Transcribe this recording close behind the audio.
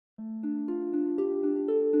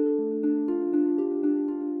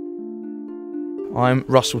I'm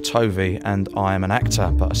Russell Tovey and I am an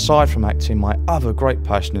actor, but aside from acting, my other great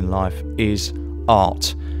passion in life is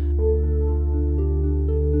art.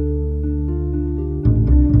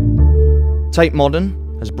 Tate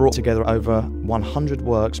Modern has brought together over 100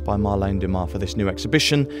 works by Marlene Dumas for this new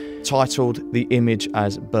exhibition, titled The Image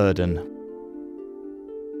as Burden.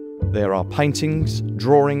 There are paintings,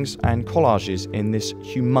 drawings and collages in this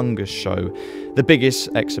humongous show, the biggest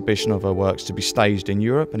exhibition of her works to be staged in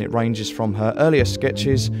Europe, and it ranges from her earlier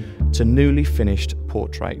sketches to newly finished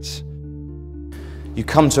portraits. You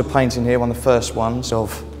come to a painting here, one of the first ones,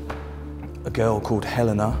 of a girl called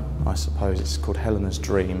Helena. I suppose it's called Helena's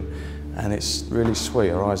Dream, and it's really sweet.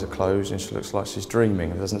 Her eyes are closed and she looks like she's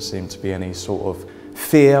dreaming. There doesn't seem to be any sort of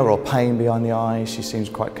fear or pain behind the eyes. She seems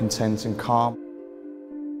quite content and calm.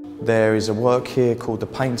 There is a work here called The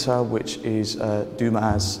Painter, which is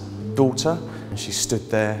Dumas' daughter. And she stood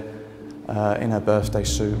there in her birthday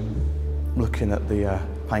suit, looking at the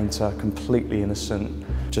painter, completely innocent.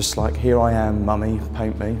 Just like, here I am, mummy,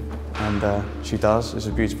 paint me. And she does. It's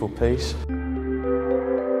a beautiful piece.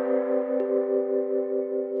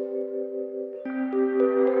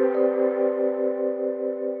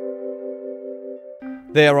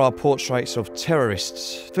 There are portraits of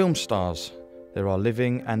terrorists, film stars. There are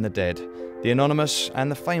living and the dead, the anonymous and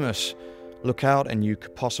the famous. Look out and you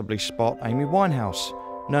could possibly spot Amy Winehouse,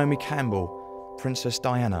 Naomi Campbell, Princess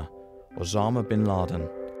Diana, Osama bin Laden.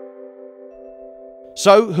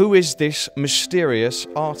 So who is this mysterious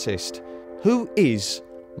artist? Who is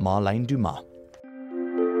Marlene Dumas?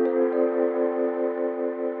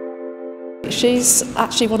 She's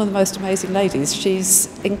actually one of the most amazing ladies. She's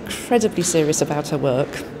incredibly serious about her work,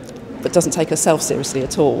 but doesn't take herself seriously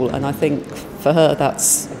at all. And I think for her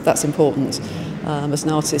that's important. As an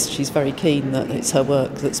artist, she's very keen that it's her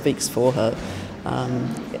work that speaks for her, and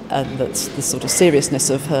that the sort of seriousness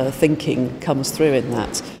of her thinking comes through in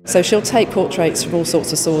that. So she'll take portraits from all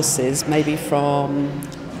sorts of sources, maybe from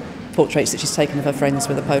portraits that she's taken of her friends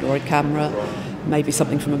with a Polaroid camera, maybe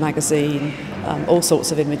something from a magazine, all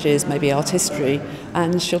sorts of images, maybe art history,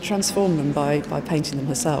 and she'll transform them by painting them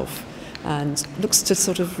herself, and looks to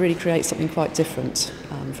sort of really create something quite different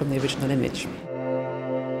from the original image.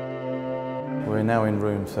 We're now in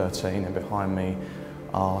room 13, and behind me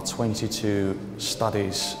are 22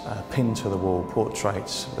 studies pinned to the wall,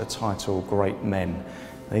 portraits with the title Great Men.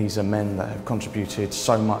 These are men that have contributed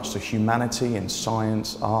so much to humanity in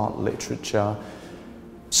science, art, literature,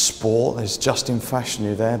 sport. There's Justin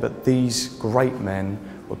Fashanu there, but these great men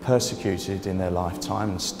were persecuted in their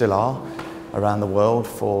lifetime and still are around the world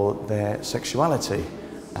for their sexuality.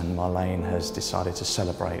 And Marlene has decided to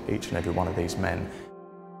celebrate each and every one of these men.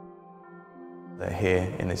 They're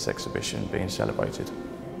here in this exhibition being celebrated.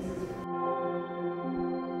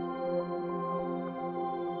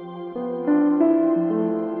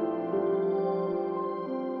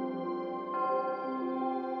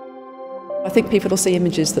 I think people will see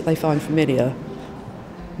images that they find familiar,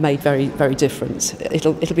 made very, very different.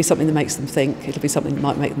 It'll be something that makes them think, it'll be something that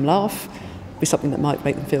might make them laugh, be something that might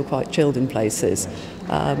make them feel quite chilled in places.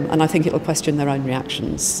 And I think it'll question their own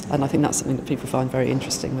reactions. And I think that's something that people find very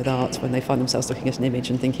interesting with art, when they find themselves looking at an image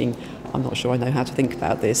and thinking, I'm not sure I know how to think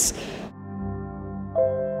about this.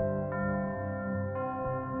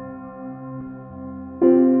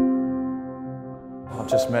 I've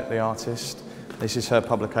just met the artist. This is her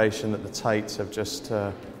publication that the Tates have just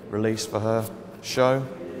released for her show.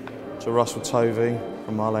 To Russell Tovey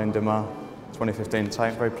from Marlene Dumas, 2015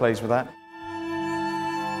 Tate. Very pleased with that.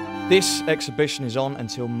 This exhibition is on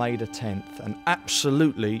until May the 10th, and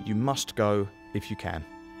absolutely you must go if you can.